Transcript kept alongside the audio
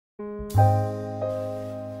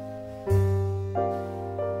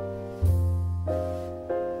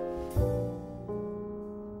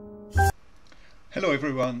Hello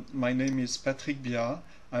everyone, my name is Patrick Biard.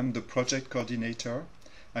 I'm the project coordinator.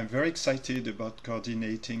 I'm very excited about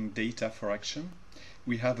coordinating Data for Action.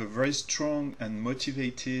 We have a very strong and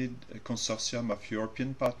motivated consortium of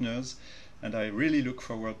European partners, and I really look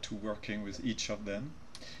forward to working with each of them.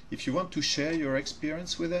 If you want to share your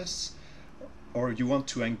experience with us, or you want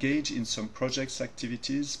to engage in some projects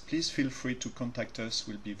activities, please feel free to contact us.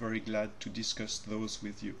 We'll be very glad to discuss those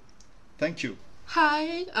with you. Thank you.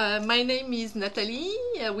 Hi, my name is Nathalie.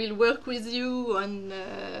 I will work with you on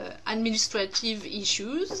administrative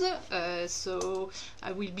issues. So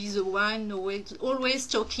I will be the one always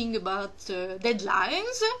talking about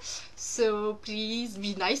deadlines. So please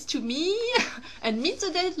be nice to me and meet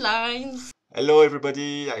the deadlines. Hello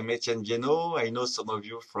everybody, I'm Etienne Viennot. I know some of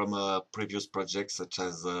you from previous projects such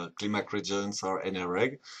as Climate Regions or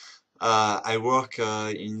NREG. I work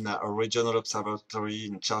in a regional observatory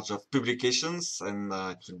in charge of publications, and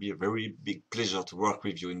it will be a very big pleasure to work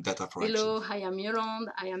with you in Data for Action. Hello, I am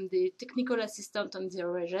Yolande. I am the technical assistant on the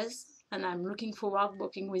RAEE, and I'm looking forward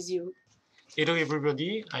working with you. Hello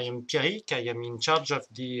everybody, I am Pierrick. I am in charge of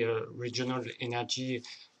the regional energy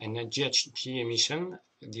and GHG emission,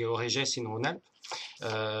 the RAEE in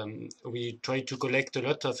Rhonalpénergie. We try to collect a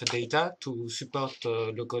lot of data to support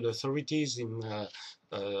local authorities in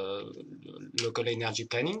local energy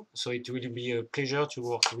planning. So it will be a pleasure to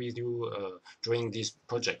work with you during this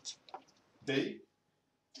project. Day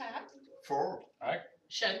 4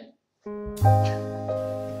 Action.